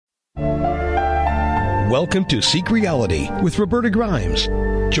Welcome to Seek Reality with Roberta Grimes.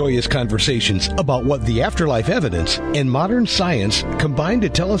 Joyous conversations about what the afterlife evidence and modern science combine to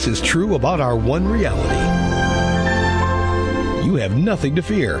tell us is true about our one reality. You have nothing to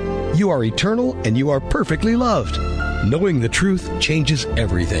fear. You are eternal and you are perfectly loved. Knowing the truth changes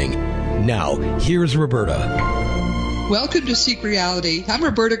everything. Now, here's Roberta. Welcome to Seek Reality. I'm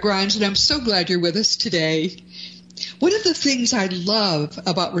Roberta Grimes, and I'm so glad you're with us today. One of the things I love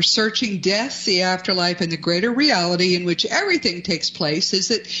about researching death, the afterlife, and the greater reality in which everything takes place is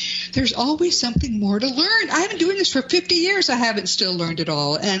that there's always something more to learn. I've been doing this for 50 years. I haven't still learned it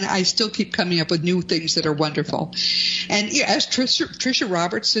all, and I still keep coming up with new things that are wonderful. And as Tricia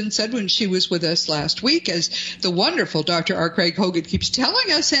Robertson said when she was with us last week, as the wonderful Dr. R. Craig Hogan keeps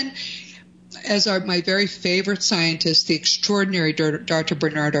telling us, and as my very favorite scientist, the extraordinary Dr.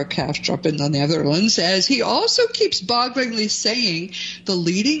 Bernardo Kastrup in the Netherlands, as he also keeps bogglingly saying, the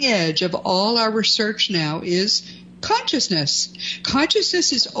leading edge of all our research now is consciousness.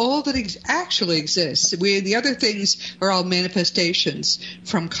 Consciousness is all that actually exists. The other things are all manifestations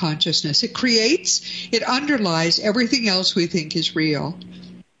from consciousness. It creates, it underlies everything else we think is real.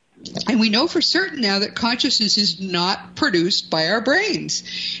 And we know for certain now that consciousness is not produced by our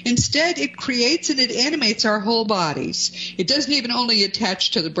brains. Instead, it creates and it animates our whole bodies. It doesn't even only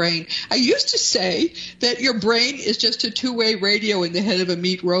attach to the brain. I used to say that your brain is just a two-way radio in the head of a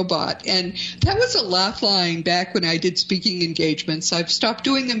meat robot. And that was a laugh line back when I did speaking engagements. I've stopped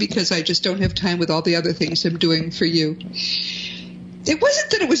doing them because I just don't have time with all the other things I'm doing for you. It wasn't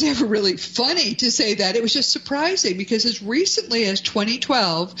that it was ever really funny to say that. It was just surprising because as recently as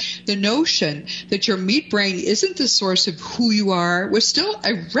 2012, the notion that your meat brain isn't the source of who you are was still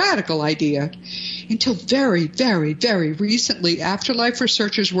a radical idea. Until very, very, very recently, afterlife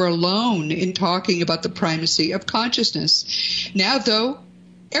researchers were alone in talking about the primacy of consciousness. Now, though,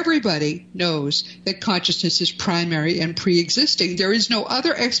 everybody knows that consciousness is primary and pre-existing. There is no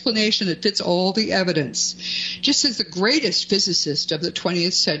other explanation that fits all the evidence. Just as the greatest physicist of the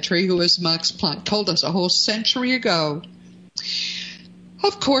 20th century, who was Max Planck, told us a whole century ago.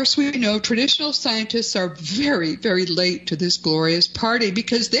 Of course, we know traditional scientists are very, very late to this glorious party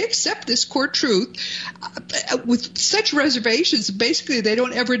because they accept this core truth with such reservations. Basically, they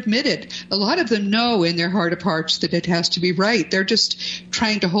don't ever admit it. A lot of them know in their heart of hearts that it has to be right. They're just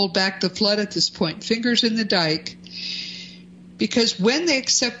trying to hold back the flood at this point, fingers in the dike. Because when they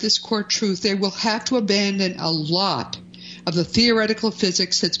accept this core truth, they will have to abandon a lot of the theoretical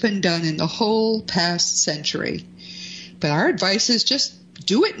physics that's been done in the whole past century. But our advice is just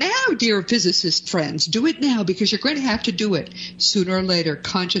do it now, dear physicist friends. Do it now because you're going to have to do it. Sooner or later,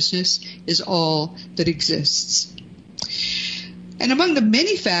 consciousness is all that exists. And among the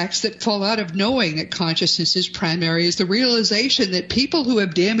many facts that fall out of knowing that consciousness is primary is the realization that people who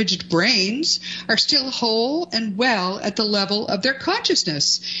have damaged brains are still whole and well at the level of their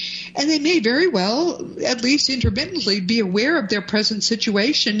consciousness. And they may very well, at least intermittently, be aware of their present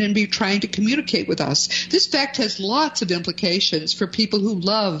situation and be trying to communicate with us. This fact has lots of implications for people who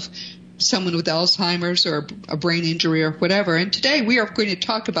love someone with Alzheimer's or a brain injury or whatever. And today we are going to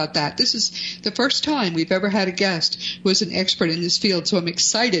talk about that. This is the first time we've ever had a guest who is an expert in this field, so I'm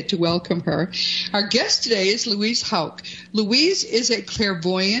excited to welcome her. Our guest today is Louise Hauck. Louise is a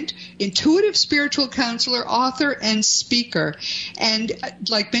clairvoyant, intuitive spiritual counselor, author, and speaker. And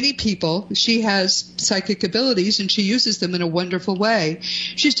like many people, she has psychic abilities and she uses them in a wonderful way.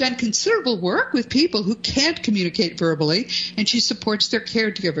 She's done considerable work with people who can't communicate verbally, and she supports their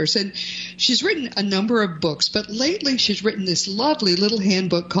caregivers. And she's written a number of books, but lately she's written this lovely little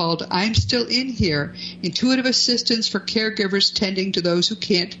handbook called I'm Still in Here, Intuitive Assistance for Caregivers Tending to Those Who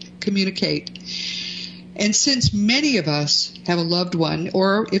Can't Communicate. And since many of us have a loved one,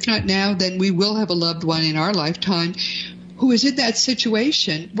 or if not now, then we will have a loved one in our lifetime who is in that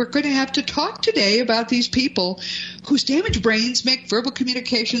situation, we're going to have to talk today about these people whose damaged brains make verbal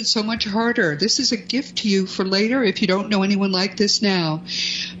communication so much harder. This is a gift to you for later if you don't know anyone like this now.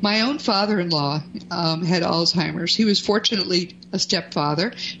 My own father-in-law had Alzheimer's. He was fortunately a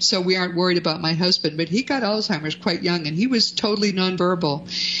stepfather, so we aren't worried about my husband, but he got Alzheimer's quite young, and he was totally nonverbal.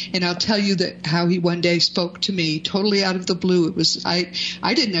 And I'll tell you that how he one day spoke to me totally out of the blue. It was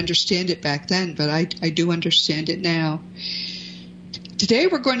I didn't understand it back then, but I do understand it now. Today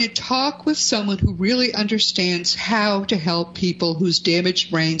we're going to talk with someone who really understands how to help people whose damaged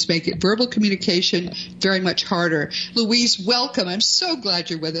brains make it verbal communication very much harder. Louise, welcome. I'm so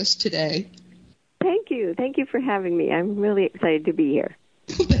glad you're with us today. Thank you. Thank you for having me. I'm really excited to be here.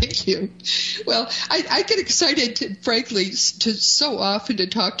 Thank you. Well, I get excited, frankly, to so often to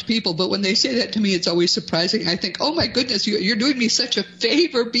talk to people, but when they say that to me, it's always surprising. I think, oh my goodness, you're doing me such a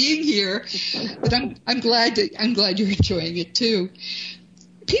favor being here. But I'm glad you're enjoying it too.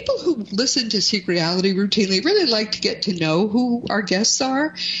 People who listen to Seek Reality routinely really like to get to know who our guests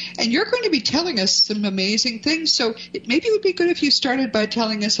are, and you're going to be telling us some amazing things. So maybe it would be good if you started by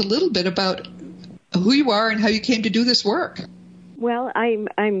telling us a little bit about who you are and how you came to do this work. Well,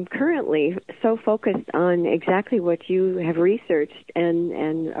 I'm currently so focused on exactly what you have researched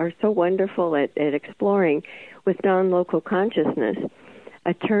and are so wonderful at exploring with non-local consciousness,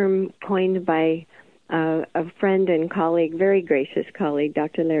 a term coined by a friend and colleague, very gracious colleague,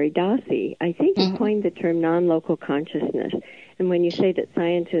 Dr. Larry Dossey. I think he coined the term non-local consciousness. And when you say that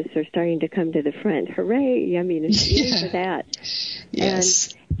scientists are starting to come to the front, hooray! I mean, it's for that.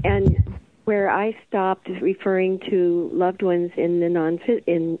 Yes. And where I stopped referring to loved ones in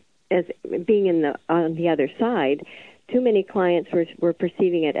the as being on the other side, too many clients were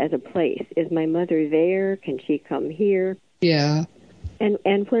perceiving it as a place. Is my mother there? Can she come here? Yeah.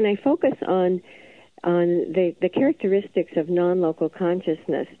 And when I focus on the characteristics of non-local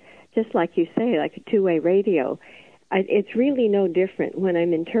consciousness, just like you say, like a two-way radio, it's really no different when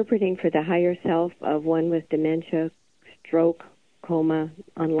I'm interpreting for the higher self of one with dementia, stroke, coma,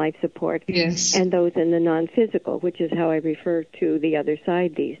 on life support, yes, and those in the non-physical, which is how I refer to the other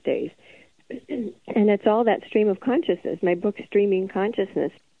side these days. And it's all that stream of consciousness. My book, Streaming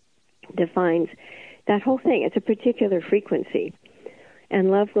Consciousness, defines that whole thing. It's a particular frequency. And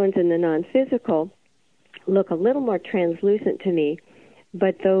loved ones in the non-physical look a little more translucent to me,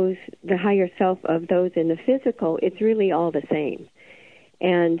 but the higher self of those in the physical, it's really all the same.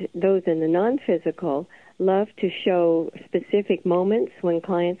 And those in the non-physical love to show specific moments when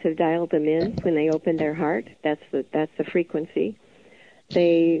clients have dialed them in, when they open their heart. That's the frequency.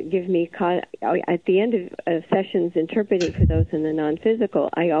 They give me, at the end of sessions interpreting for those in the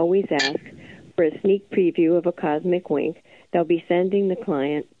non-physical, I always ask for a sneak preview of a cosmic wink. They'll be sending the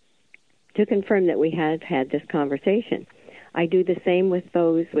client to confirm that we have had this conversation. I do the same with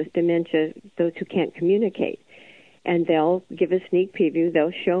those with dementia, those who can't communicate. And they'll give a sneak preview.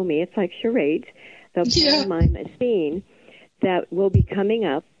 They'll show me. It's like charades. They'll pantomime a scene that will be coming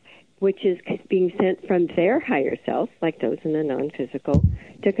up, which is being sent from their higher self, like those in the non-physical,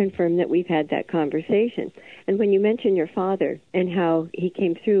 to confirm that we've had that conversation. And when you mention your father and how he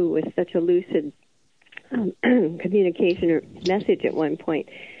came through with such a lucid communication or message at one point,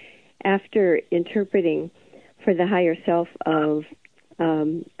 after interpreting for the higher self of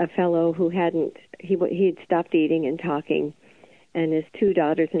a fellow who he had stopped eating and talking, and his two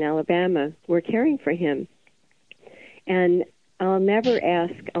daughters in Alabama were caring for him. And I'll never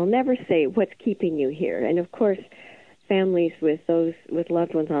say, what's keeping you here? And of course, families with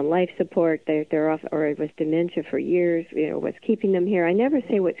loved ones on life support, they're off, or with dementia for years, what's keeping them here? I never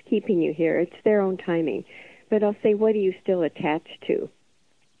say what's keeping you here. It's their own timing. But I'll say, what are you still attached to?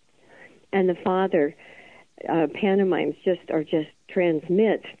 And the father pantomimes just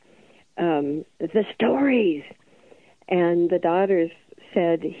transmit the stories. And the daughters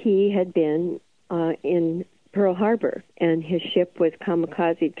said he had been in Pearl Harbor, and his ship was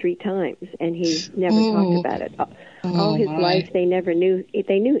kamikazed 3 times, and he never talked about it. All his life, they never knew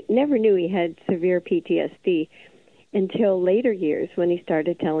he had severe PTSD until later years when he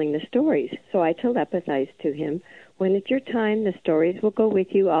started telling the stories. So I telepathized to him, when it's your time, the stories will go with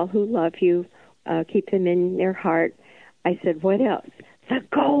you. All who love you, keep them in their heart. I said, what else? The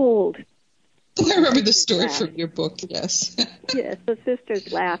gold. I remember the story from your book, yes. Yes, the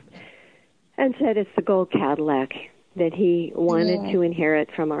sisters laughed and said it's the gold Cadillac that he wanted to inherit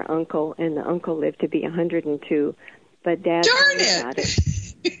from our uncle, and the uncle lived to be 102. But Dad got it.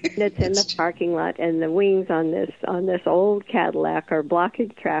 It's in the parking lot, and the wings on this old Cadillac are blocking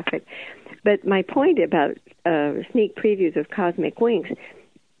traffic. But my point about sneak previews of cosmic winks,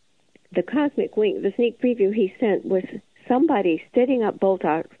 the sneak preview he sent was somebody sitting up bolt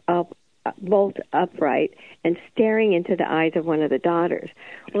upright and staring into the eyes of one of the daughters.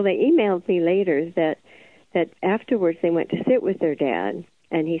 Well, they emailed me later that afterwards they went to sit with their dad,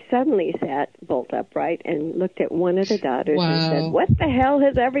 and he suddenly sat bolt upright and looked at one of the daughters and said, what the hell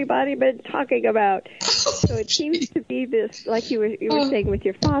has everybody been talking about? So it seems to be this, like you were saying with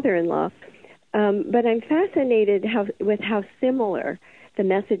your father-in-law. But I'm fascinated with how similar the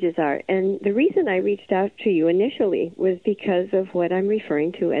messages are. And the reason I reached out to you initially was because of what I'm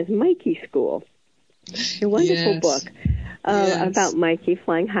referring to as Mikey School, a wonderful book about Mikey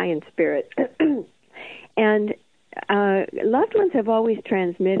flying high in spirit. And loved ones have always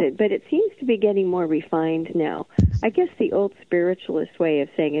transmitted, but it seems to be getting more refined now. I guess the old spiritualist way of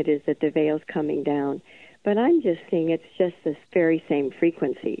saying it is that the veil's coming down. But I'm just seeing it's just this very same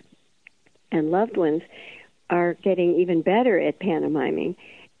frequency. And loved ones are getting even better at pantomiming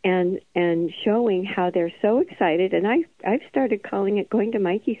and showing how they're so excited. And I've started calling it going to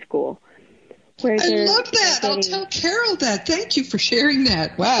Mikey school. I love that. I'll tell Carol that. Thank you for sharing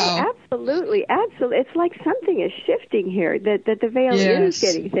that. Wow. Oh, absolutely. It's like something is shifting here, that the veil is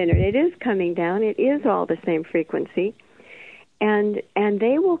getting thinner. It is coming down. It is all the same frequency. And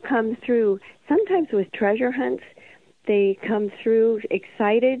they will come through, sometimes with treasure hunts. They come through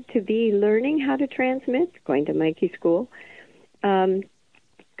excited to be learning how to transmit, going to Mikey school,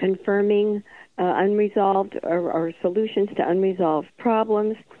 confirming unresolved or solutions to unresolved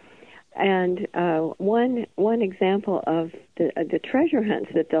problems. And one example of the treasure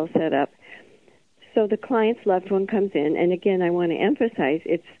hunts that they'll set up. So the client's loved one comes in, and again, I want to emphasize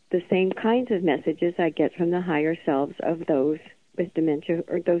it's the same kinds of messages I get from the higher selves of those with dementia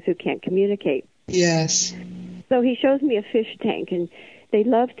or those who can't communicate. Yes. So he shows me a fish tank, and they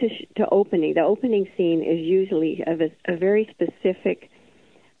love to opening. The opening scene is usually of a very specific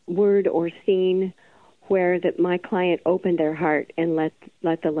word or scene where my client opened their heart and let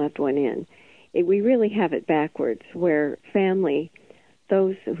the loved one in. We really have it backwards, where family,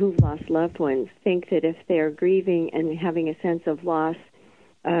 those who've lost loved ones, think that if they're grieving and having a sense of loss,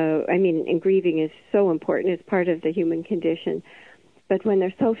 and grieving is so important, it's part of the human condition, but when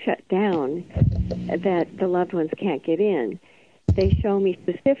they're so shut down that the loved ones can't get in, they show me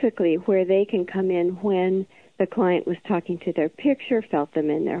specifically where they can come in when the client was talking to their picture, felt them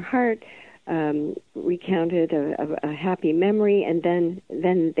in their heart, recounted a happy memory, and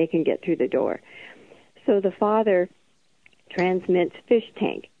then they can get through the door. So the father transmits fish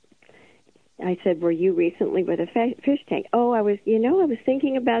tank. I said, were you recently with a fish tank? Oh, I was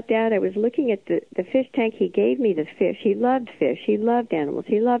thinking about that. I was looking at the fish tank. He gave me the fish. He loved fish. He loved animals.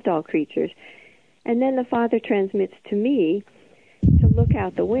 He loved all creatures. And then the father transmits to me to look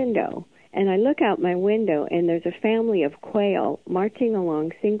out the window. And I look out my window, and there's a family of quail marching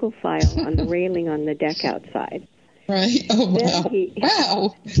along single file on the railing on the deck outside. Right. Oh, wow.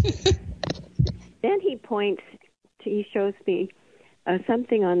 Wow. Then he shows me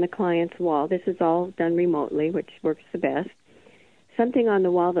something on the client's wall. This is all done remotely, which works the best. Something on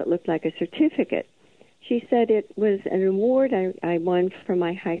the wall that looked like a certificate. She said it was an award I won for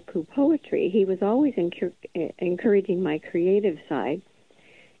my haiku poetry. He was always encouraging my creative side.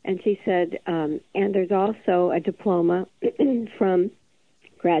 And she said, and there's also a diploma from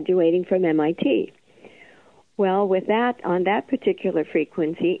graduating from MIT. Well, with that, on that particular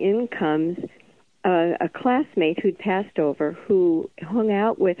frequency, in comes a classmate who'd passed over who hung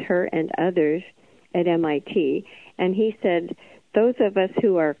out with her and others at MIT. And he said, those of us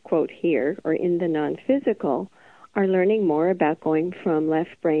who are, quote, here, or in the non-physical, are learning more about going from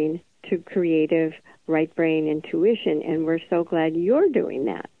left brain to creative right brain intuition, and we're so glad you're doing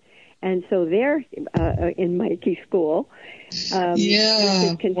that. And so they're in Mikey school. There's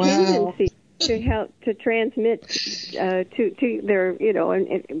a contingency to help to transmit to their,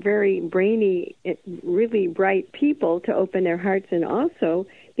 and very brainy, really bright people to open their hearts and also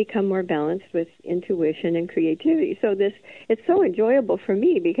become more balanced with intuition and creativity. So it's so enjoyable for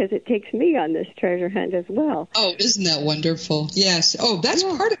me because it takes me on this treasure hunt as well. Oh, isn't that wonderful? Yes. Oh, that's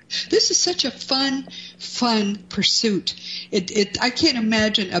part of this. Is such a fun pursuit. I can't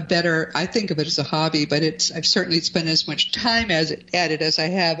imagine a better. I think of it as a hobby, but I've certainly spent as much time at it as I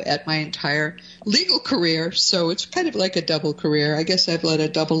have at my entire legal career. So it's kind of like a double career. I guess I've led a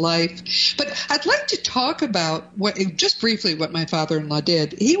double life. But I'd like to talk about just briefly what my father-in-law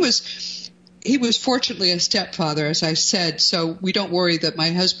did. He was fortunately a stepfather, as I said, so we don't worry that my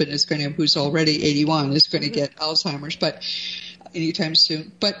husband who's already 81, is going to get Alzheimer's, but anytime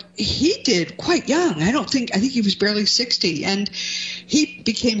soon. But he did quite young. I think he was barely 60, and he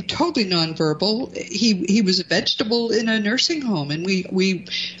became totally nonverbal. He was a vegetable in a nursing home, and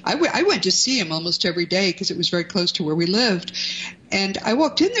I went to see him almost every day because it was very close to where we lived. And I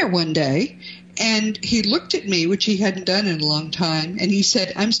walked in there one day, and he looked at me, which he hadn't done in a long time, and he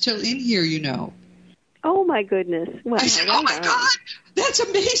said, "I'm still in here, you know." Oh, my goodness. Wow, I said, "Oh, my God, that's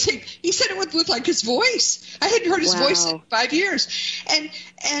amazing." He said it with like his voice. I hadn't heard his voice in 5 years. And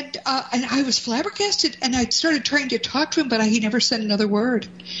I was flabbergasted, and I started trying to talk to him, but he never said another word.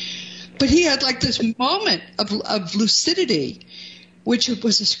 But he had like this moment of lucidity, which it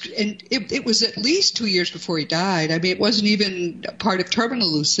was at least 2 years before he died. I mean, it wasn't even part of terminal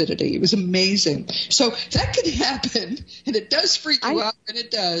lucidity. It was amazing. So that can happen, and it does freak you out, and it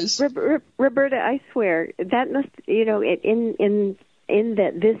does. Roberta, I swear, that must, in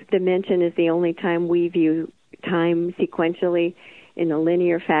that this dimension is the only time we view time sequentially in a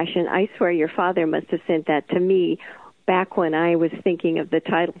linear fashion. I swear your father must have sent that to me back when I was thinking of the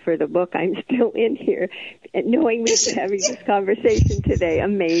title for the book. I'm still in here, knowing we're having this conversation today.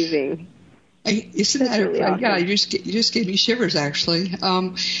 Amazing. Isn't that really awesome? Yeah, you just gave me shivers, actually.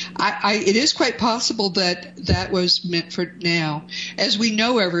 It is quite possible that was meant for now. As we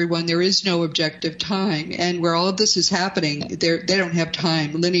know, everyone, there is no objective time, and where all of this is happening, they don't have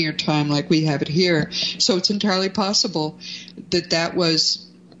time, linear time like we have it here. So it's entirely possible that was,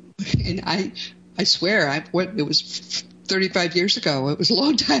 and I swear, it was 35 years ago. It was a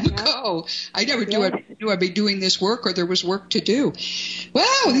long time ago. I never knew I'd be doing this work, or there was work to do. Wow,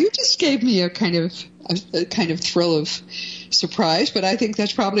 you just gave me a kind of thrill of surprise, but I think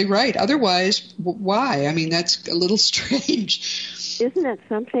that's probably right. Otherwise, why? I mean, that's a little strange. Isn't that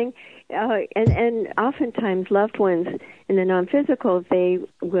something? And oftentimes loved ones in the non-physical, they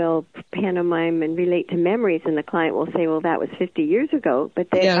will pantomime and relate to memories, and the client will say, well, that was 50 years ago, but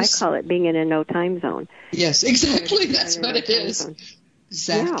I call it being in a no-time zone. Yes, exactly. That's what it is. Zone.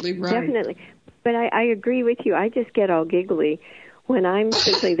 Exactly right. Definitely. But I agree with you. I just get all giggly when I'm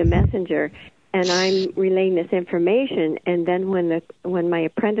simply the messenger and I'm relaying this information, and then when my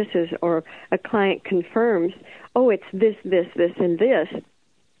apprentices or a client confirms, oh, it's this, and this,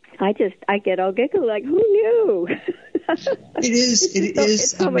 I get all giggly, like, who knew? It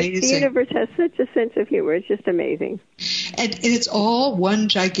is amazing. The universe has such a sense of humor. It's just amazing. And it's all one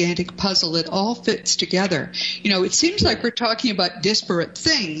gigantic puzzle. It all fits together. It seems like we're talking about disparate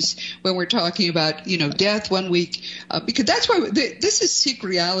things when we're talking about, death one week, because that's why this is Seek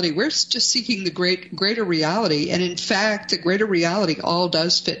Reality. We're just seeking the greater reality. And in fact, the greater reality all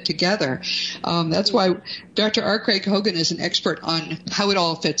does fit together. That's why Dr. R. Craig Hogan is an expert on how it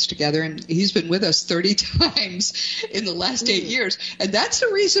all fits together. And he's been with us 30 times in the last 8 years. And that's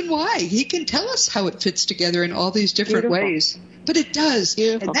the reason why he can tell us how it fits together in all these different ways. But it does.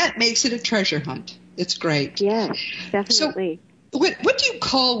 Beautiful. And that makes it a treasure hunt. It's great. Yes, definitely. So what do you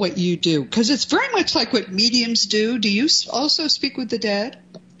call what you do? Because it's very much like what mediums do. Do you also speak with the dead?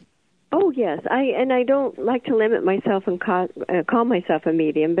 Oh, yes. I don't like to limit myself and call myself a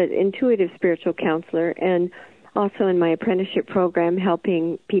medium, but intuitive spiritual counselor, and also in my apprenticeship program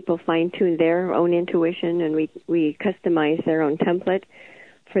helping people fine-tune their own intuition, and we customize their own template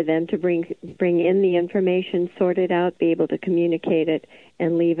for them to bring in the information, sort it out, be able to communicate it,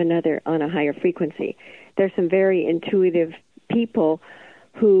 and leave another on a higher frequency. There's some very intuitive people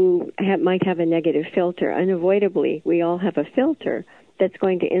who might have a negative filter. Unavoidably, we all have a filter that's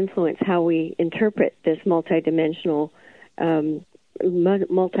going to influence how we interpret this multidimensional,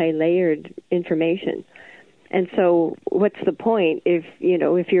 multi-layered information. And so what's the point if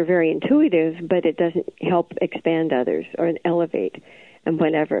you're very intuitive, but it doesn't help expand others or elevate and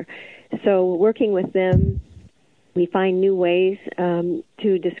whatever. So working with them, we find new ways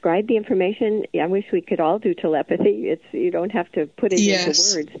to describe the information. I wish we could all do telepathy. You don't have to put it into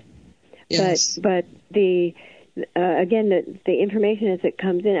words. Yes. But the information as it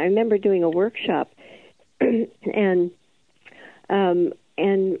comes in. I remember doing a workshop and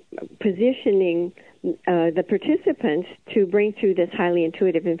positioning the participants to bring through this highly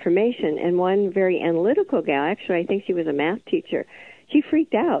intuitive information. And one very analytical gal, actually I think she was a math teacher, she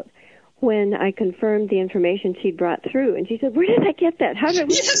freaked out when I confirmed the information she'd brought through. And she said, where did I get that? Where did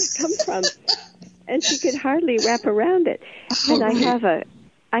it come from? And she could hardly wrap around it. And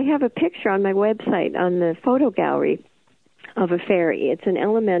I have a picture on my website on the photo gallery of a fairy. It's an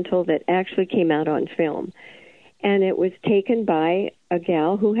elemental that actually came out on film. And it was taken by a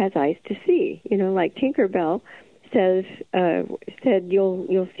gal who has eyes to see. Like Tinkerbell said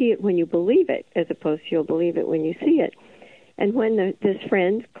you'll see it when you believe it, as opposed to you'll believe it when you see it. And when this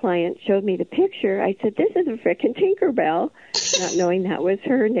client showed me the picture, I said, this is a frickin' Tinkerbell, not knowing that was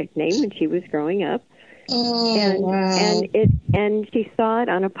her nickname when she was growing up. Oh, wow. And she saw it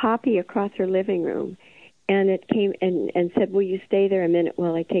on a poppy across her living room. And it came and said, will you stay there a minute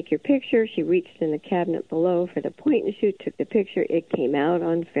while I take your picture? She reached in the cabinet below for the point and shoot, took the picture. It came out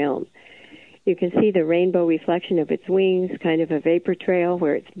on film. You can see the rainbow reflection of its wings, kind of a vapor trail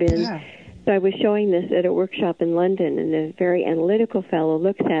where it's been. Yeah. So I was showing this at a workshop in London, and a very analytical fellow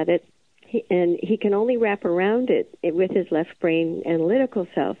looks at it, and he can only wrap around it with his left brain analytical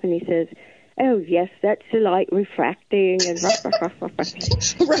self, and he says, oh, yes, that's the light refracting, and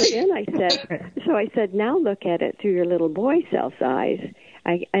right. And I said, now look at it through your little boy self's eyes.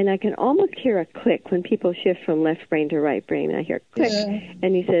 And I can almost hear a click when people shift from left brain to right brain. I hear click,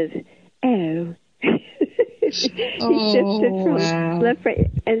 and he says, oh. He shifted from left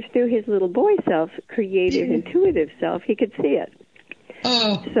brain, and through his little boy self, creative, intuitive self, he could see it.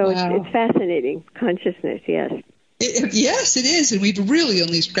 Oh, so wow. it's fascinating. Consciousness, yes. Yes, it is, and we've really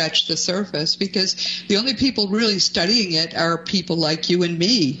only scratched the surface, because the only people really studying it are people like you and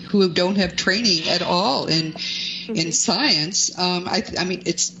me who don't have training at all in science. I mean,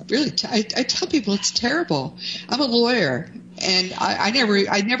 it's really. I tell people it's terrible. I'm a lawyer, and I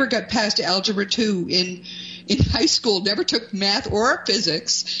never got past Algebra 2 in high school. Never took math or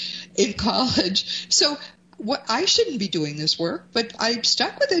physics in college. So I shouldn't be doing this work, but I'm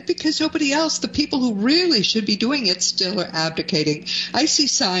stuck with it because nobody else, the people who really should be doing it, still are abdicating. I see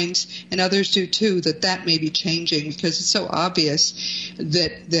signs, and others do too, that may be changing, because it's so obvious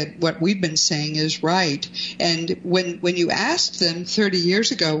that what we've been saying is right. And when you asked them 30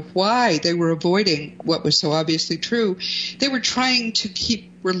 years ago why they were avoiding what was so obviously true, they were trying to keep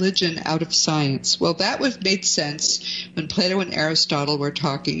religion out of science. Well, that made sense when Plato and Aristotle were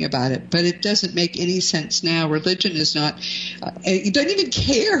talking about it, but it doesn't make any sense now. Religion is not, it doesn't even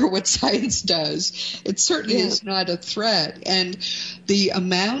care what science does. It certainly is not a threat. And the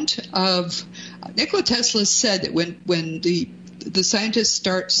amount of, Nikola Tesla said that when the scientists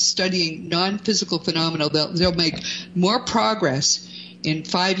start studying non-physical phenomena, they'll make more progress in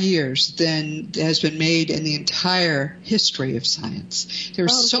 5 years than has been made in the entire history of science.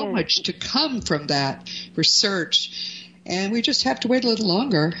 There's so much to come from that research, and we just have to wait a little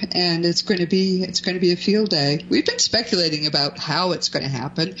longer, and it's going to be a field day. We've been speculating about how it's going to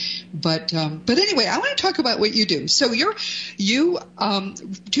happen, but anyway, I want to talk about what you do. So do you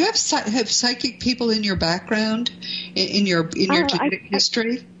have psychic people in your background, in your genetic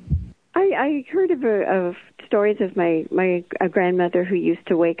history? I heard of stories of my grandmother who used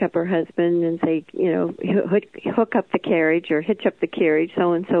to wake up her husband and say, hook up the carriage or hitch up the carriage.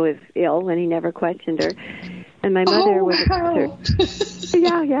 So and so is ill, and he never questioned her. And my mother was a concert.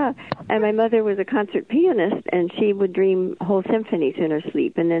 yeah. And my mother was a concert pianist, and she would dream whole symphonies in her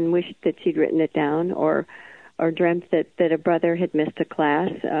sleep, and then wished that she'd written it down, or dreamt that a brother had missed a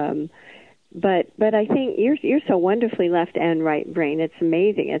class. But I think you're so wonderfully left and right brain. It's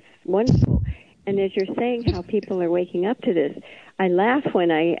amazing. It's wonderful. And as you're saying how people are waking up to this, I laugh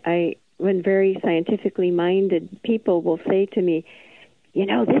when when very scientifically minded people will say to me,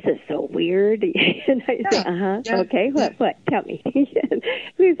 this is so weird. And I say, okay, what? Tell me.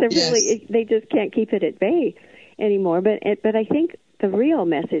 Because really, they just can't keep it at bay anymore. But I think the real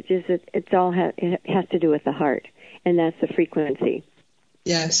message is that it has to do with the heart, and that's the frequency.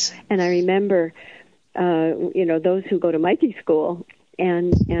 Yes. And I remember, those who go to Mighty School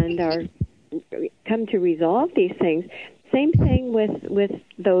and are come to resolve these things. Same thing with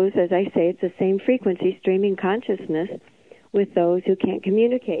those, as I say, it's the same frequency, streaming consciousness, with those who can't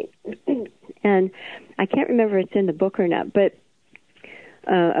communicate. And I can't remember if it's in the book or not, but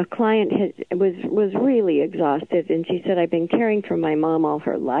a client was really exhausted, and she said, I've been caring for my mom all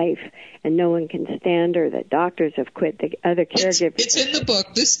her life, and no one can stand her. The doctors have quit. The other caregivers. It's in the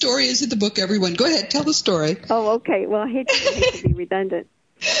book. This story is in the book, everyone. Go ahead, tell the story. Oh, okay. Well, I hate to be redundant.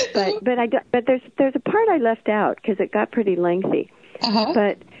 But there's a part I left out because it got pretty lengthy.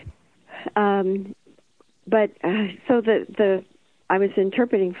 Uh-huh. So I was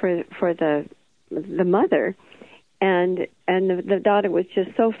interpreting for the mother, and the daughter was just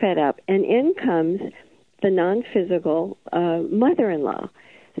so fed up, and in comes the non-physical mother-in-law.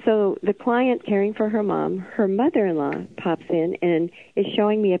 So the client caring for her mom, her mother-in-law pops in and is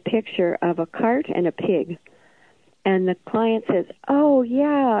showing me a picture of a cart and a pig. And the client says, "Oh yeah,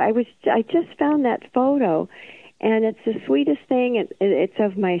 I just found that photo, and it's the sweetest thing. It's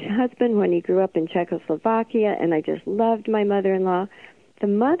of my husband when he grew up in Czechoslovakia, and I just loved my mother-in-law." The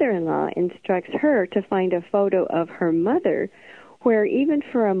mother-in-law instructs her to find a photo of her mother, where even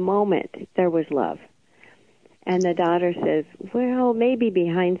for a moment there was love. And the daughter says, "Well, maybe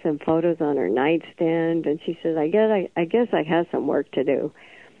behind some photos on her nightstand." And she says, "I guess I have some work to do."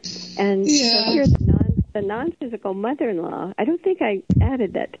 And so here's the non-physical mother-in-law. I don't think I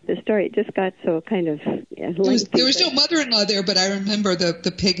added that to the story. It just got so kind of lengthy. There was no mother-in-law there, but I remember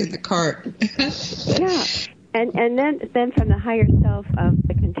the pig in the cart. Yeah. And then from the higher self of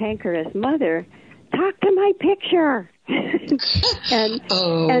the cantankerous mother, talk to my picture. and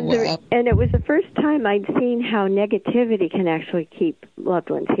it was the first time I'd seen how negativity can actually keep loved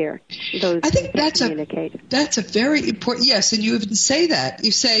ones here. I think that's a very important, yes, and you even say that.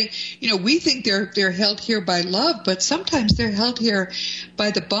 You say, we think they're held here by love, but sometimes they're held here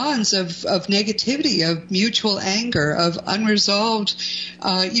by the bonds of negativity, of mutual anger, of unresolved,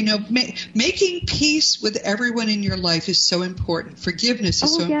 making peace with everyone in your life is so important. Forgiveness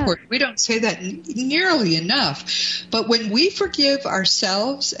is important. We don't say that nearly enough. But when we forgive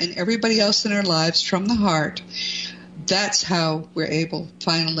ourselves and everybody else in our lives from the heart, that's how we're able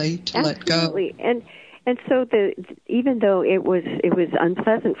finally to let go. Absolutely. And so even though it was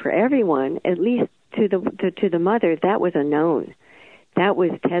unpleasant for everyone, at least to the mother, that was a known. That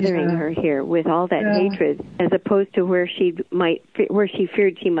was tethering her here with all that hatred, as opposed to where she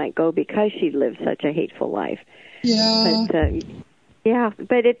feared she might go because she lived such a hateful life. Yeah.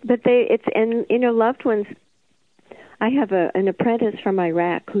 But it's and loved ones. I have an apprentice from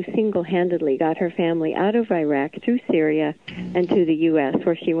Iraq who single-handedly got her family out of Iraq through Syria and to the U.S.,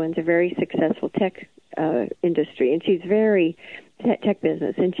 where she runs a very successful tech industry, and she's very tech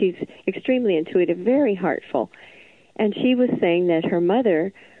business, and she's extremely intuitive, very heartful. And she was saying that her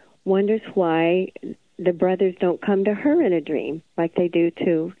mother wonders why the brothers don't come to her in a dream like they do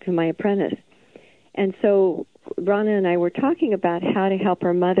to my apprentice. And so Rhonda and I were talking about how to help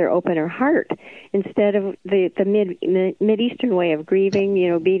her mother open her heart instead of the Mideastern way of grieving,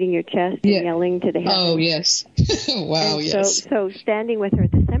 beating your chest and yelling to the heavens. Oh, yes. Wow, and yes. So standing with her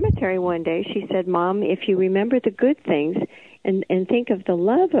at the cemetery one day, she said, Mom, if you remember the good things and think of the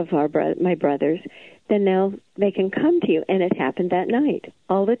love of my brothers, then they can come to you. And it happened that night.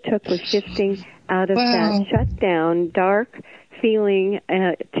 All it took was shifting out of that shut down, dark feeling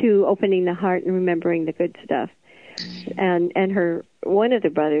to opening the heart and remembering the good stuff. And one of the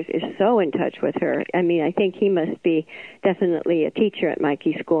brothers is so in touch with her. I mean, I think he must be definitely a teacher at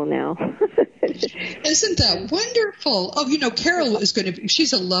Mikey's school now. Isn't that wonderful? Oh, Carol is going to be,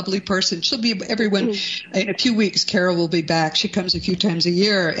 she's a lovely person. She'll be everyone in a few weeks. Carol will be back. She comes a few times a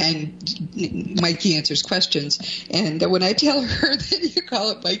year, and Mikey answers questions. And when I tell her that you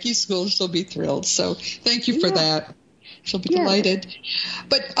call it Mikey's school, she'll be thrilled. So thank you for that. She'll be delighted.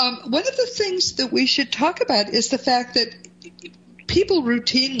 But one of the things that we should talk about is the fact that people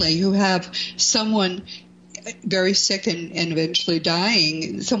routinely who have someone very sick and eventually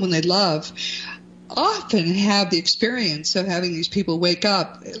dying, someone they love, often have the experience of having these people wake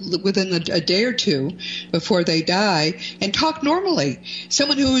up within a day or two before they die and talk normally.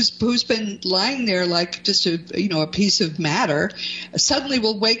 Someone who's been lying there like just a piece of matter suddenly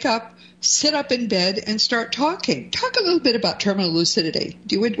will wake up, sit up in bed, and start talking. Talk a little bit about terminal lucidity.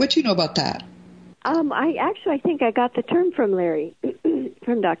 What do you know about that? I think I got the term from Larry,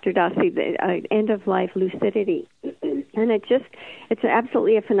 from Dr. Dossi, the end-of-life lucidity. And it's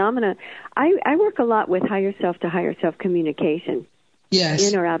absolutely a phenomenon. I work a lot with higher self to higher self communication.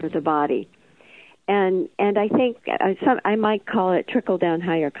 Yes. In or out of the body. And I think I might call it trickle-down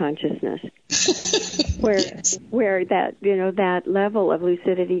higher consciousness. where that that level of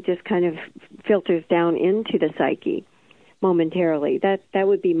lucidity just kind of filters down into the psyche momentarily. That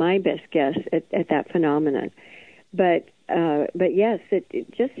would be my best guess at that phenomenon. But yes, it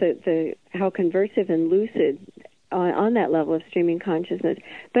just the how conversive and lucid on that level of streaming consciousness.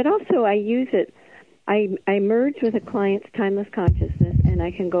 But also I use it. I merge with a client's timeless consciousness, and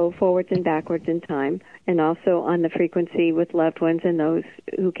I can go forwards and backwards in time, and also on the frequency with loved ones and those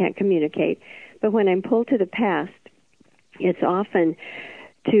who can't communicate. But when I'm pulled to the past, it's often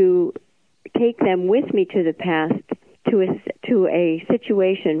to take them with me to the past to a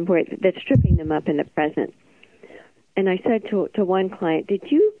situation that's stripping them up in the present. And I said to one client, "Did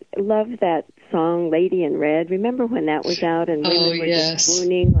you love that song, Lady in Red? Remember when that was out and women were just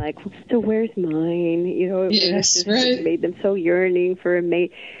swooning like, so where's mine? It made them so yearning for a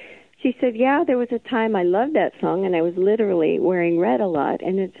mate." She said, "Yeah, there was a time I loved that song, and I was literally wearing red a lot,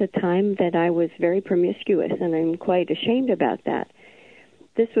 and it's a time that I was very promiscuous, and I'm quite ashamed about that."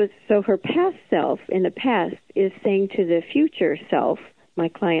 This was, so her past self in the past is saying to the future self, my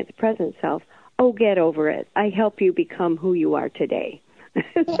client's present self, "Oh, get over it. I help you become who you are today."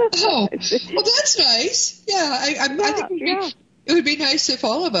 Well, that's nice. Yeah, I think it would be nice if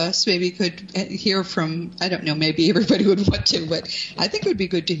all of us maybe could hear from, I don't know, maybe everybody would want to, but I think it would be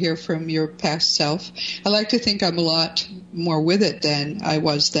good to hear from your past self. I like to think I'm a lot more with it than I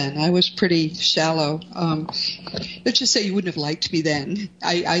was then. I was pretty shallow. Let's just say you wouldn't have liked me then.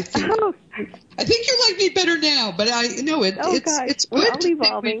 I think you like me better now, but it's good to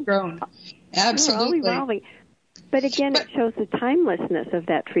think we've grown. Absolutely. We're all evolving. But again, it shows the timelessness of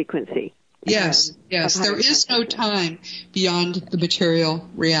that frequency. Yes. There is no time beyond the material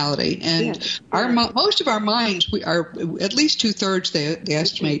reality, and most of our minds, we are at least 2/3. They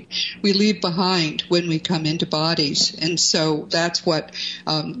estimate we leave behind when we come into bodies, and so that's what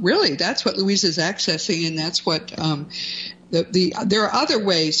Louise is accessing, and that's what there are other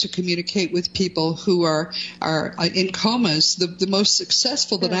ways to communicate with people who are in comas. The most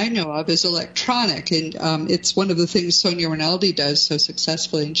successful that I know of is electronic, and it's one of the things Sonia Rinaldi does so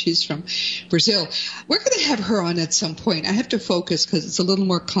successfully, and she's from Brazil. We're going to have her on at some point. I have to focus because it's a little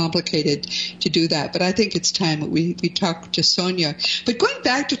more complicated to do that, but I think it's time that we talk to Sonia. But going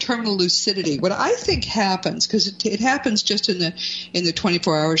back to terminal lucidity, what I think happens, because it happens just in the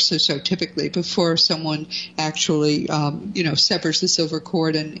 24 hours or so typically before someone actually severs the silver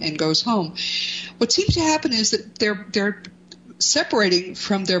cord and goes home. What seems to happen is that they're separating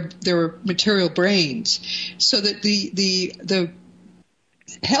from their material brains, so that the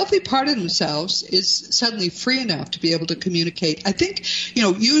healthy part of themselves is suddenly free enough to be able to communicate. I think,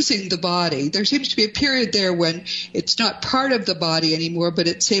 using the body, there seems to be a period there when it's not part of the body anymore, but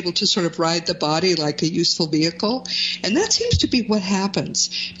it's able to sort of ride the body like a useful vehicle. And that seems to be what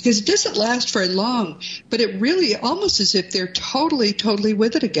happens, because it doesn't last very long, but it really almost as if they're totally, totally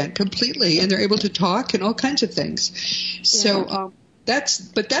with it again, completely, and they're able to talk and all kinds of things. Yeah. So,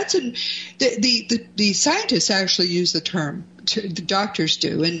 the scientists actually use the term, the doctors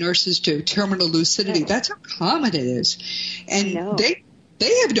do and nurses do, terminal lucidity. That's how common it is, and they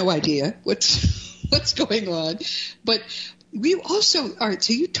have no idea what's going on. But we also, all right.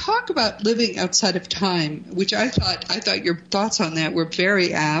 So you talk about living outside of time, which I thought your thoughts on that were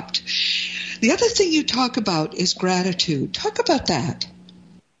very apt. The other thing you talk about is gratitude. Talk about that.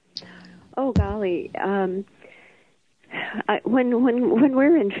 Oh golly. When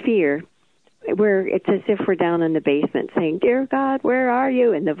we're in fear, it's as if we're down in the basement saying, "Dear God, where are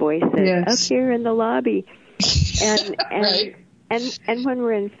you?" And the voice says, yes. "Up here in the lobby." And right. and when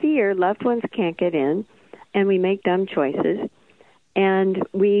we're in fear, loved ones can't get in, and we make dumb choices, and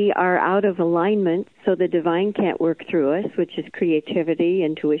we are out of alignment, so the divine can't work through us, which is creativity,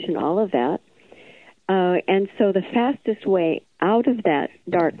 intuition, all of that. And so the fastest way out of that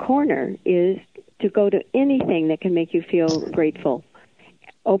dark corner is to go to anything that can make you feel grateful.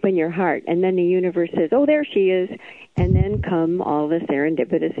 Open your heart, and then the universe says, "Oh, there she is," and then come all the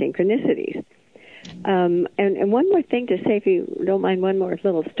serendipitous synchronicities. And one more thing to say, if you don't mind, one more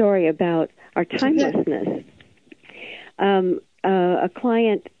little story about our timelessness. A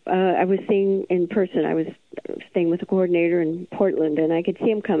client I was seeing in person, I was staying with a coordinator in Portland, and I could see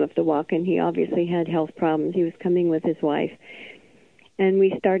him come up the walk, and he obviously had health problems. He was coming with his wife. And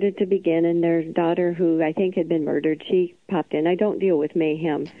we started to begin, and their daughter, who I think had been murdered, she popped in. I don't deal with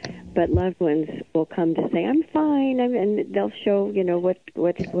mayhem, but loved ones will come to say, "I'm fine," and they'll show, what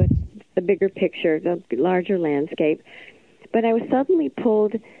the bigger picture, the larger landscape. But I was suddenly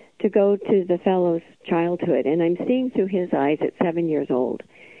pulled to go to the fellow's childhood, and I'm seeing through his eyes at 7 years old.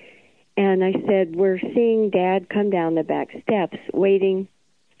 And I said, "We're seeing Dad come down the back steps, waiting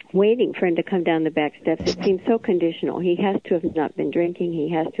for him to come down the back steps. It seems so conditional. He has to have not been drinking. He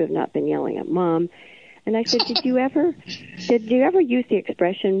has to have not been yelling at Mom." And I said, did you ever use the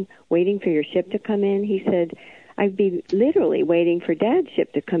expression waiting for your ship to come in? He said, "I'd be literally waiting for Dad's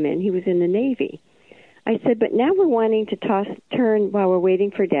ship to come in. He was in the Navy." I said, "But now we're wanting to turn while we're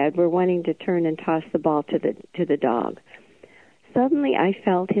waiting for Dad. We're wanting to turn and toss the ball to the dog." Suddenly I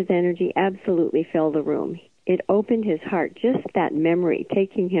felt his energy absolutely fill the room. It opened his heart, just that memory,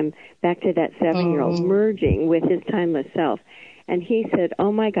 taking him back to that 7-year-old, merging with his timeless self. And he said,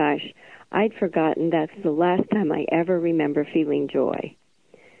 "Oh, my gosh, I'd forgotten that's the last time I ever remember feeling joy."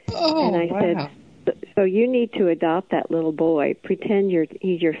 And I said, "So you need to adopt that little boy. Pretend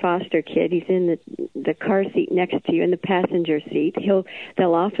he's your foster kid. He's in the car seat next to you, in the passenger seat.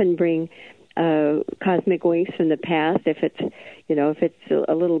 They'll often bring cosmic winks from the past. If it's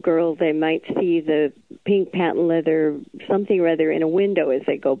a little girl, they might see the pink patent leather something or other in a window as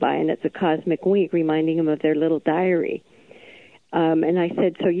they go by, and it's a cosmic wink reminding them of their little diary." And I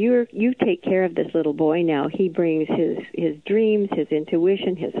said, "So you take care of this little boy now. He brings his dreams, his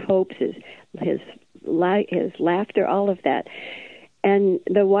intuition, his hopes, his laughter, all of that." And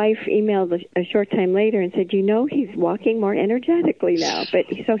the wife emailed a short time later and said, "He's walking more energetically now." But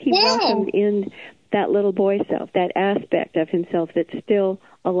so he welcomed in that little boy self, that aspect of himself that's still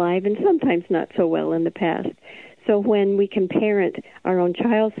alive and sometimes not so well in the past. So when we can parent our own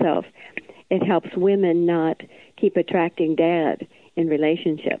child self, it helps women not keep attracting Dad in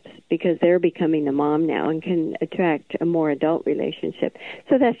relationships, because they're becoming the mom now and can attract a more adult relationship.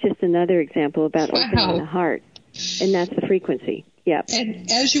 So that's just another example about opening the heart, and that's the frequency. Yeah.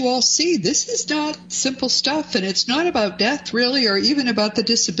 And as you all see, this is not simple stuff, and it's not about death, really, or even about the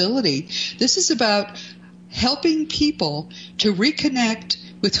disability. This is about helping people to reconnect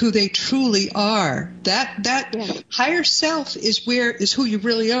with who they truly are. That higher self is who you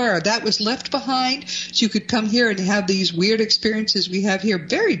really are. That was left behind so you could come here and have these weird experiences we have here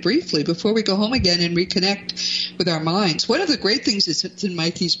very briefly before we go home again and reconnect with our minds. One of the great things that's in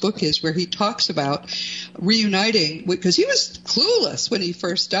Mikey's book is where he talks about reuniting, because he was clueless when he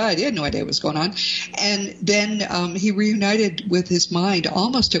first died. He had no idea what was going on. And then he reunited with his mind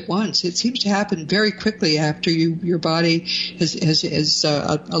almost at once. It seems to happen very quickly after your body has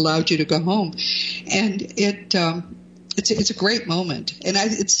allowed you to go home, and it's a great moment, and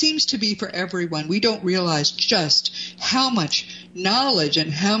it seems to be for everyone. We don't realize just how much knowledge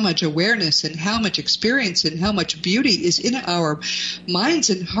and how much awareness and how much experience and how much beauty is in our minds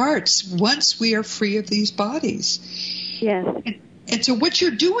and hearts once we are free of these bodies. Yes. And so what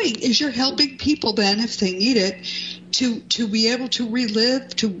you're doing is you're helping people then, if they need it, to be able to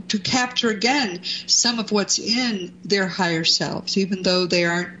relive, to capture again some of what's in their higher selves, even though they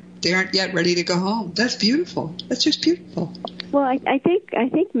aren't yet ready to go home. That's beautiful. That's just beautiful. Well, I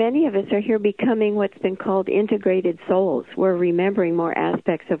think many of us are here becoming what's been called integrated souls. We're remembering more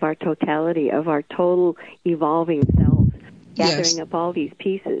aspects of our totality, of our total evolving selves, gathering up all these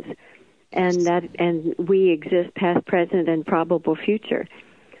pieces, and we exist past, present, and probable future.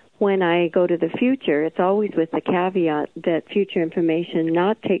 When I go to the future, it's always with the caveat that future information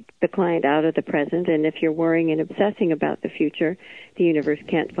not take the client out of the present, and if you're worrying and obsessing about the future, the universe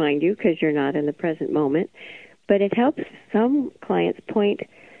can't find you because you're not in the present moment. But it helps some clients point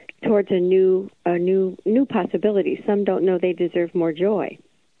towards a new possibility. Some don't know they deserve more joy.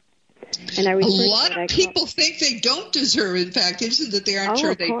 And a lot of people think they don't deserve. In fact, isn't that they aren't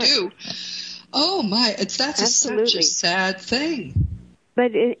sure they do? Oh my! That's such a sad thing.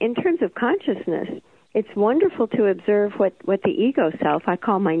 But in terms of consciousness, it's wonderful to observe what the ego self, I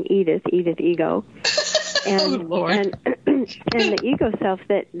call mine Edith Ego, and, and the ego self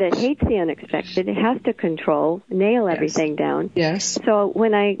that hates the unexpected, it has to control, nail everything down. Yes. So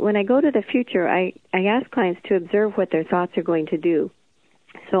when I go to the future, I ask clients to observe what their thoughts are going to do.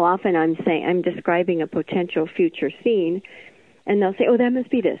 So often I'm describing a potential future scene, and they'll say, oh, that must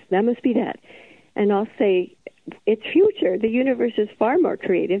be this, that must be that. And I'll say, it's future. The universe is far more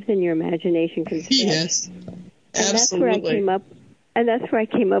creative than your imagination can stretch. Yes, absolutely. And that's where I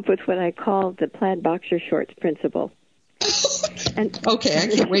came up with what I call the plaid boxer shorts principle. Okay, I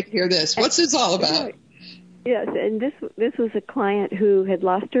can't wait to hear this. What's this all about? Yes, and this was a client who had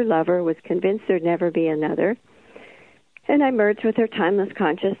lost her lover, was convinced there'd never be another. And I merged with her timeless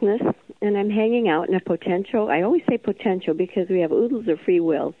consciousness, and I'm hanging out in a potential. I always say potential because we have oodles of free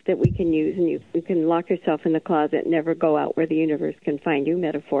will that we can use, and you can lock yourself in the closet and never go out where the universe can find you,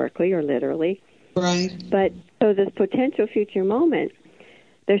 metaphorically or literally. Right. But so this potential future moment,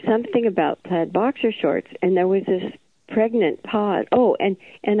 there's something about plaid boxer shorts, and there was this pregnant pause. Oh, and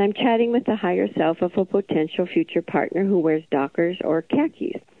I'm chatting with the higher self of a potential future partner who wears Dockers or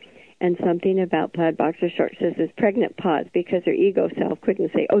khakis. And something about plaid boxer shorts says this pregnant pause because her ego self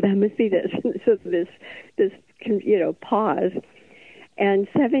couldn't say, oh, that must be this. So this pause. And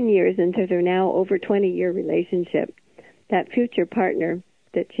 7 years into their now over 20-year relationship, that future partner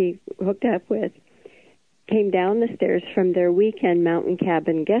that she hooked up with came down the stairs from their weekend mountain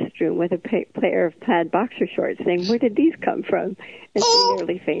cabin guest room with a pair of plaid boxer shorts saying, where did these come from? And she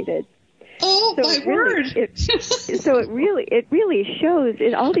nearly fainted. Oh, so my word! It really shows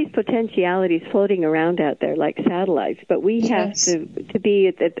all these potentialities floating around out there like satellites. But we have to be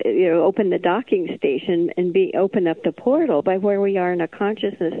at open the docking station and open up the portal by where we are in our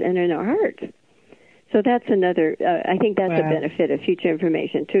consciousness and in our hearts. So that's another. I think that's a benefit of future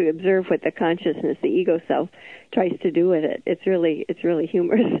information, to observe what the consciousness, the ego self, tries to do with it. It's really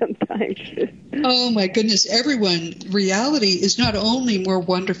humorous sometimes. Oh my goodness! Everyone, reality is not only more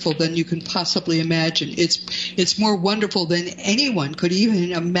wonderful than you can possibly imagine. It's more wonderful than anyone could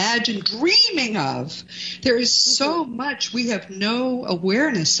even imagine dreaming of. There is so much we have no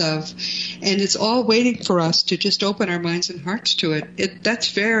awareness of, and it's all waiting for us to just open our minds and hearts to it.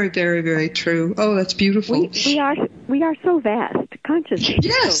 That's very, very, very true. Oh, that's beautiful. We are so vast. Consciousness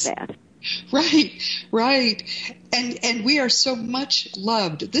is so vast. Right. And we are so much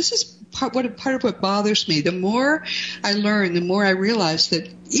loved. This is part of what bothers me. The more I learn, the more I realize that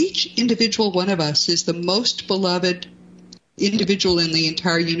each individual one of us is the most beloved individual in the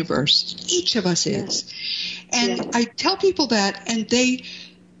entire universe. Each of us is. And I tell people that, and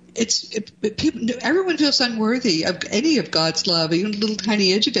everyone feels unworthy of any of God's love, even a little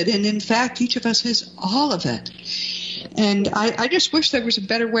tiny edge of it. And in fact, each of us has all of it. And I just wish there was a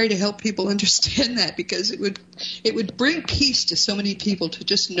better way to help people understand that, because it would bring peace to so many people to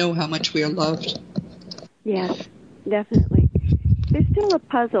just know how much we are loved. Yes, definitely. there's still a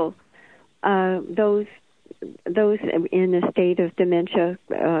puzzle. Those in a state of dementia,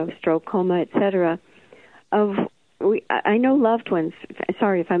 stroke, coma, etc. I know loved ones.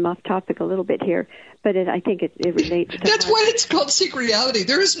 Sorry if I'm off topic a little bit here, but I think it relates to That's why it's called Seek Reality.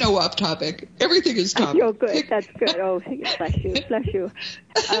 There is no off topic. Everything is topic. Oh, good. That's good. Oh, bless you.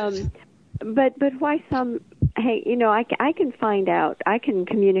 But why some? Hey, I can find out. I can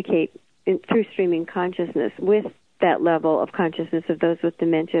communicate through streaming consciousness with that level of consciousness of those with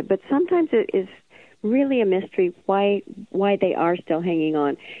dementia. But sometimes it is really a mystery why they are still hanging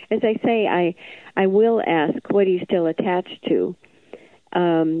on. As I say, I will ask, what are you still attached to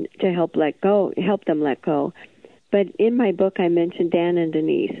help them let go. But in my book, I mentioned Dan and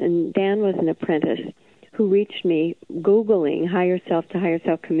Denise, and Dan was an apprentice who reached me Googling higher self to higher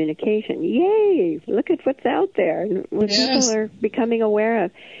self communication. Yay! Look at what's out there, and what people are becoming aware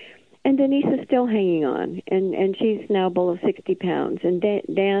of. And Denise is still hanging on, and she's now below 60 pounds. And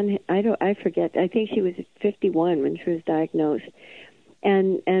Dan, I forget. I think she was 51 when she was diagnosed.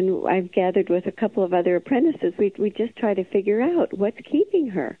 And I've gathered with a couple of other apprentices. We just try to figure out what's keeping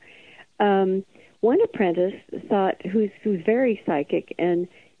her. One apprentice who's very psychic, and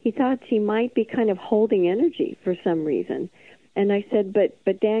he thought she might be kind of holding energy for some reason. And I said,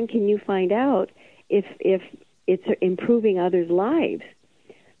 but Dan, can you find out if it's improving others' lives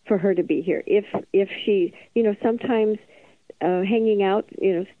for her to be here? If she, sometimes hanging out,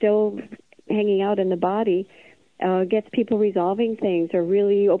 still hanging out in the body gets people resolving things or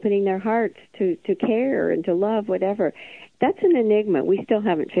really opening their hearts to care and to love, whatever. That's an enigma. We still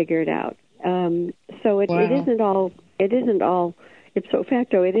haven't figured out. So it isn't all ipso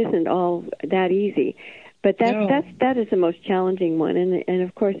facto. It isn't all that easy. But that is the most challenging one. And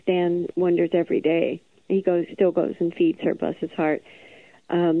of course, Dan wonders every day. He still goes and feeds her, bless his heart.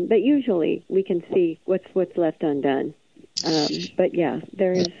 But usually we can see what's left undone. But yeah,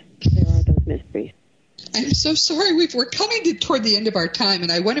 there are those mysteries. I'm so sorry. We're coming toward the end of our time,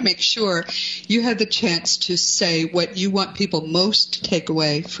 and I want to make sure you have the chance to say what you want people most to take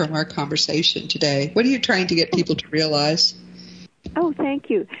away from our conversation today. What are you trying to get people to realize? Oh, thank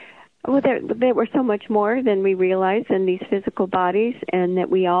you. Well, there were so much more than we realize in these physical bodies, and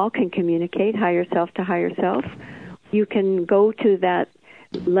that we all can communicate higher self to higher self. You can go to that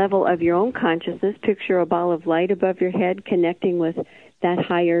level of your own consciousness, picture a ball of light above your head connecting with that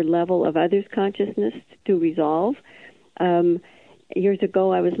higher level of others' consciousness to resolve. Years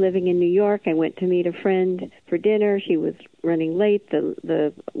ago, I was living in New York. I went to meet a friend for dinner. She was running late.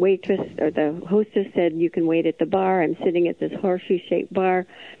 The waitress or the hostess said, "You can wait at the bar." I'm sitting at this horseshoe-shaped bar.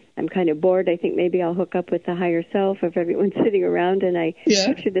 I'm kind of bored. I think maybe I'll hook up with the higher self if everyone's sitting around, and I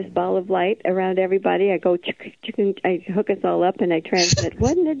picture this ball of light around everybody. I go, I hook us all up, and I transmit,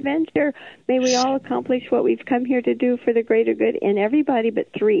 "What an adventure. May we all accomplish what we've come here to do for the greater good." And everybody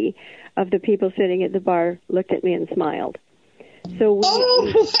but 3 of the people sitting at the bar looked at me and smiled. So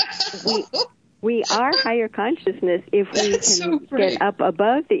we are higher consciousness if we can get up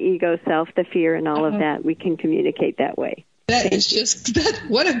above the ego self, the fear, and all of that. We can communicate that way. That is just,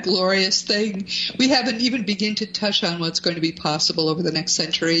 what a glorious thing. We haven't even begun to touch on what's going to be possible over the next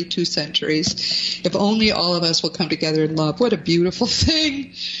century, 2 centuries. If only all of us will come together in love. What a beautiful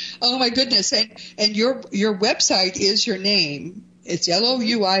thing. Oh, my goodness. And your website is your name. It's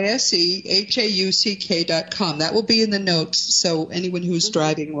LOUISEHAUCK.com. That will be in the notes, so anyone who's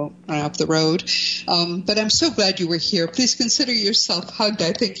driving won't run off the road. But I'm so glad you were here. Please consider yourself hugged.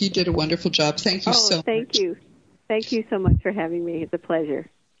 I think you did a wonderful job. Thank you so much. Thank you. Thank you so much for having me. It's a pleasure.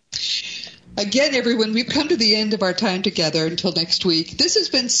 Again, everyone, we've come to the end of our time together. Until next week. This has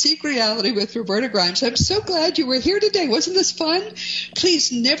been Seek Reality with Roberta Grimes. I'm so glad you were here today. Wasn't this fun?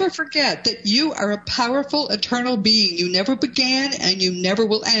 Please never forget that you are a powerful, eternal being. You never began and you never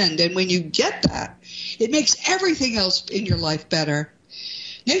will end. And when you get that, it makes everything else in your life better.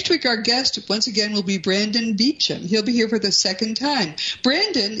 Next week, our guest, once again, will be Brandon Beecham. He'll be here for the second time.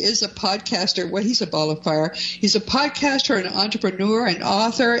 Brandon is a podcaster. Well, he's a ball of fire. He's a podcaster, an entrepreneur, an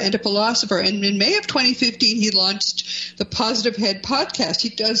author, and a philosopher. And in May of 2015, he launched the Positive Head podcast. He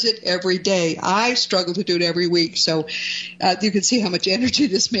does it every day. I struggle to do it every week, so you can see how much energy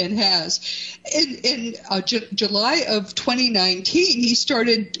this man has. In July of 2019, he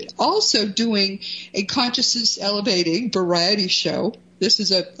started also doing a consciousness elevating variety show. This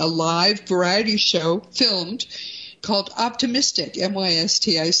is a live variety show filmed called Optimistic,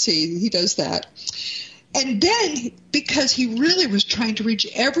 MYSTIC. He does that. And then, because he really was trying to reach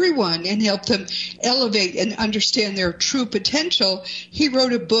everyone and help them elevate and understand their true potential, he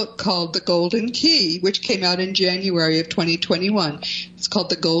wrote a book called The Golden Key, which came out in January of 2021. It's called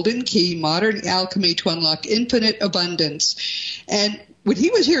The Golden Key, Modern Alchemy to Unlock Infinite Abundance. And when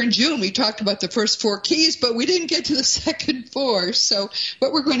he was here in June, we talked about the first 4 keys, but we didn't get to the second 4. So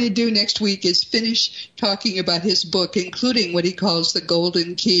what we're going to do next week is finish talking about his book, including what he calls the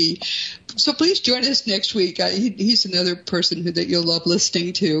Golden Key. So please join us next week. He's another person that you'll love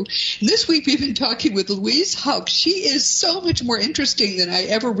listening to. And this week we've been talking with Louise Houck. She is so much more interesting than I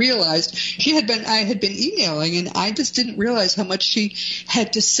ever realized. I had been emailing, and I just didn't realize how much she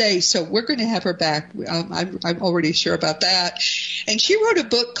had to say. So we're going to have her back. I'm already sure about that. And she wrote a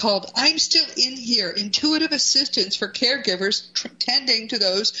book called I'm Still in Here, Intuitive Assistance for Caregivers Tending to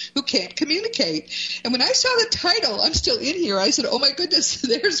Those Who Can't Communicate. And when I saw the title, I'm Still in Here, I said, oh my goodness,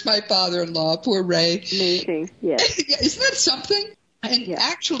 there's my father-in-law, poor Ray. Amazing, yes. Isn't that something? And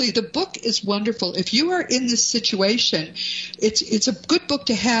actually, the book is wonderful. If you are in this situation, it's a good book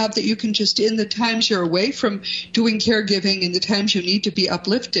to have that you can just, in the times you're away from doing caregiving and the times you need to be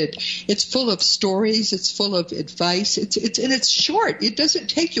uplifted. It's full of stories. It's full of advice. And it's short. It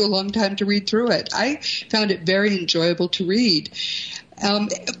doesn't take you a long time to read through it. I found it very enjoyable to read.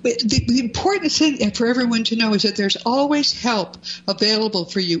 The important thing for everyone to know is that there's always help available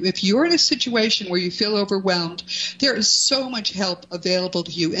for you. If you're in a situation where you feel overwhelmed, there is so much help available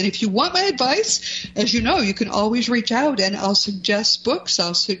to you. And if you want my advice, as you know, you can always reach out, and I'll suggest books.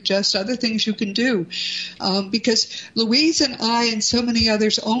 I'll suggest other things you can do. Because Louise and I and so many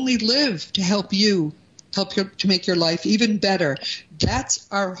others only live to help you. To make your life even better. That's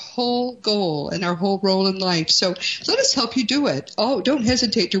our whole goal and our whole role in life. So let us help you do it. Oh, don't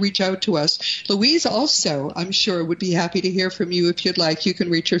hesitate to reach out to us. Louise also, I'm sure, would be happy to hear from you if you'd like. You can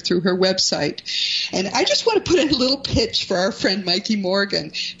reach her through her website. And I just want to put in a little pitch for our friend Mikey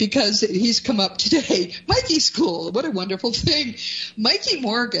Morgan, because he's come up today. Mikey School, what a wonderful thing. Mikey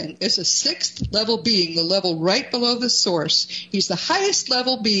Morgan is a 6th level being, the level right below the source. He's the highest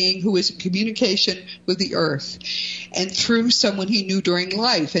level being who is in communication with the earth, and through someone he knew during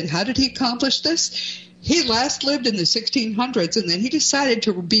life. And how did he accomplish this? He last lived in the 1600s, and then he decided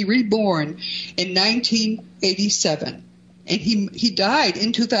to be reborn in 1987. And he died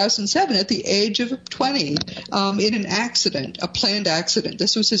in 2007 at the age of 20 in an accident, a planned accident.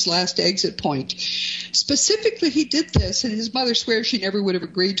 This was his last exit point. Specifically, he did this, and his mother swears she never would have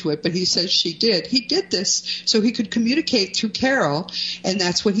agreed to it, but he says she did. He did this so he could communicate through Carol, and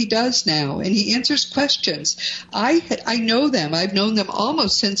that's what he does now. And he answers questions. I know them. I've known them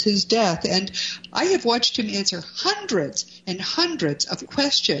almost since his death, and I have watched him answer hundreds and hundreds of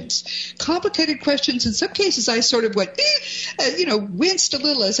questions, complicated questions. In some cases, I sort of went, winced a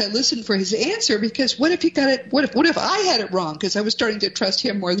little as I listened for his answer, because what if he got it? What if I had it wrong? Because I was starting to trust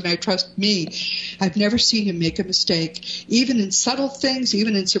him more than I trust me. I've never seen him make a mistake, even in subtle things,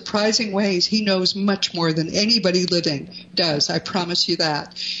 even in surprising ways. He knows much more than anybody living does. I promise you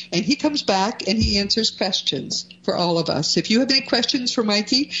that. And he comes back and he answers questions for all of us. If you have any questions for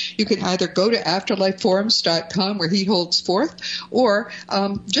Mikey, you can either go to afterlifeforums.com where he holds forth, or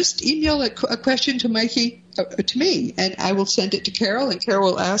just email a question to Mikey, to me, and I will send it to Carol, and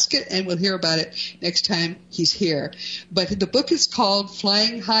Carol will ask it, and we'll hear about it next time he's here. But the book is called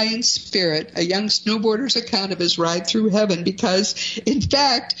Flying High in Spirit, a young snowboarder's account of his ride through heaven, because, in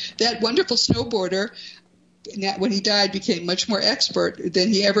fact, that wonderful snowboarder, when he died, became much more expert than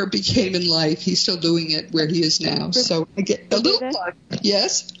he ever became in life. He's still doing it where he is now. So I get a little plug.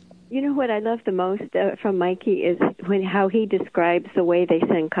 Yes? You know what I love the most from Mikey is how he describes the way they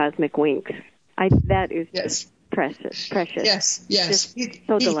send cosmic winks. That is precious. Yes. Just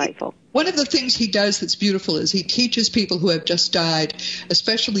so delightful. One of the things he does that's beautiful is he teaches people who have just died,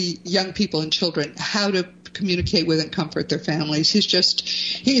 especially young people and children, how to communicate with and comfort their families. He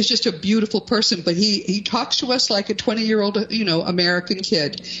is just a beautiful person, but he talks to us like a 20-year-old, American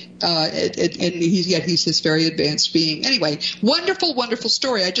kid. And he's this very advanced being. Anyway, wonderful, wonderful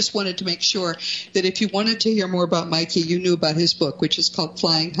story. I just wanted to make sure that if you wanted to hear more about Mikey, you knew about his book, which is called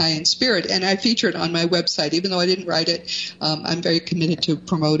Flying High in Spirit. And I feature it on my website. Even though I didn't write it, I'm very committed to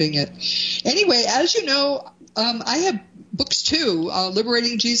promoting it. Anyway, as you know, I have books too,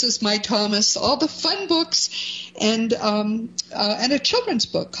 Liberating Jesus, My Thomas, all the fun books, and a children's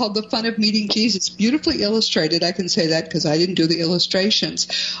book called The Fun of Meeting Jesus, beautifully illustrated. I can say that because I didn't do the illustrations.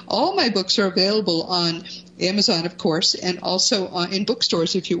 All my books are available on Amazon, of course, and also in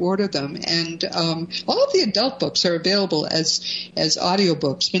bookstores if you order them. And all of the adult books are available as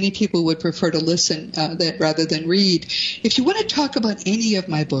audiobooks. Many people would prefer to listen rather than read. If you want to talk about any of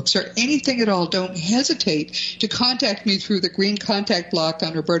my books or anything at all, don't hesitate to contact me through the green contact block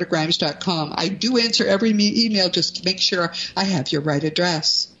on RobertaGrimes.com. I do answer every email, just to make sure I have your right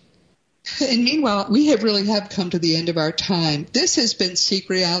address. And meanwhile, we really have come to the end of our time. This has been Seek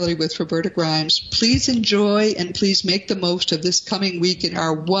Reality with Roberta Grimes. Please enjoy and please make the most of this coming week in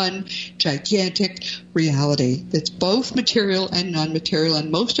our one gigantic reality. It's both material and non-material, and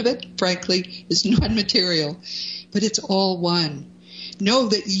most of it, frankly, is non-material. But it's all one. Know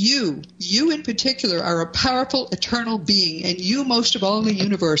that you in particular, are a powerful, eternal being, and you, most of all in the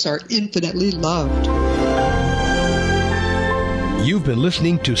universe, are infinitely loved. You've been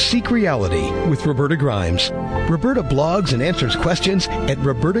listening to Seek Reality with Roberta Grimes. Roberta blogs and answers questions at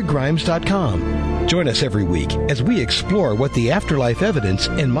robertagrimes.com. Join us every week as we explore what the afterlife evidence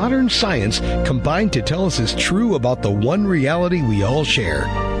and modern science combine to tell us is true about the one reality we all share.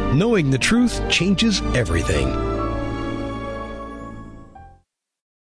 Knowing the truth changes everything.